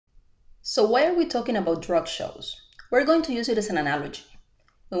So why are we talking about drug shows? We're going to use it as an analogy.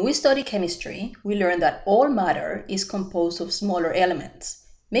 When we study chemistry, we learn that all matter is composed of smaller elements.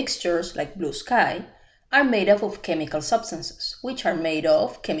 Mixtures, like blue sky, are made up of chemical substances, which are made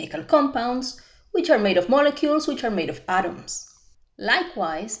of chemical compounds, which are made of molecules, which are made of atoms.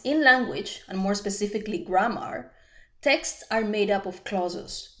 Likewise, in language, and more specifically grammar, texts are made up of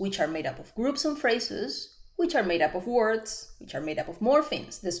clauses, which are made up of groups and phrases, which are made up of words, which are made up of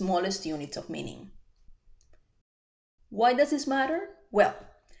morphemes, the smallest units of meaning. Why does this matter? Well,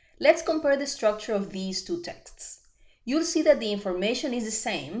 let's compare the structure of these two texts. You'll see that the information is the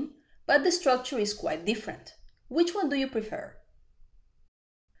same, but the structure is quite different. Which one do you prefer?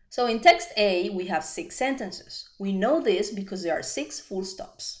 So in text A, we have 6 sentences. We know this because there are 6 full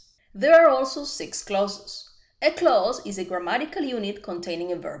stops. There are also 6 clauses. A clause is a grammatical unit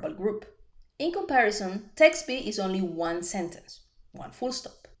containing a verbal group. In comparison, text B is only 1 sentence, 1 full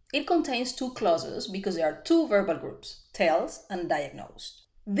stop. It contains 2 clauses because there are 2 verbal groups, tells and diagnosed.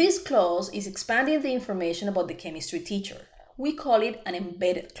 This clause is expanding the information about the chemistry teacher. We call it an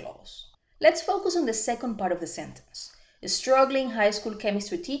embedded clause. Let's focus on the second part of the sentence. A struggling high school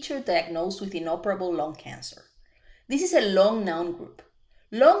chemistry teacher diagnosed with inoperable lung cancer. This is a long noun group.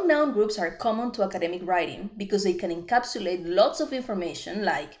 Long noun groups are common to academic writing because they can encapsulate lots of information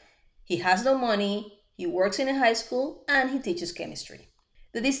like he has no money, he works in a high school, and he teaches chemistry.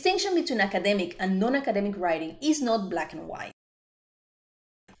 The distinction between academic and non-academic writing is not black and white.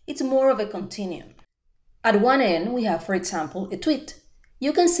 It's more of a continuum. At one end, we have, for example, a tweet.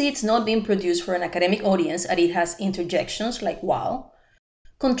 You can see it's not being produced for an academic audience and it has interjections like wow,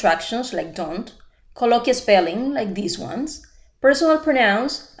 contractions like don't, colloquial spelling like these ones, personal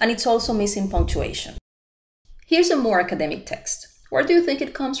pronouns, and it's also missing punctuation. Here's a more academic text. Where do you think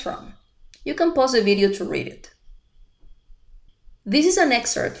it comes from? You can pause the video to read it. This is an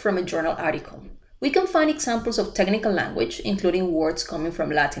excerpt from a journal article. We can find examples of technical language, including words coming from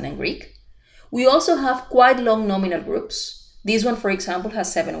Latin and Greek. We also have quite long nominal groups. This one, for example,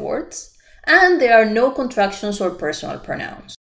 has 7 words. And there are no contractions or personal pronouns.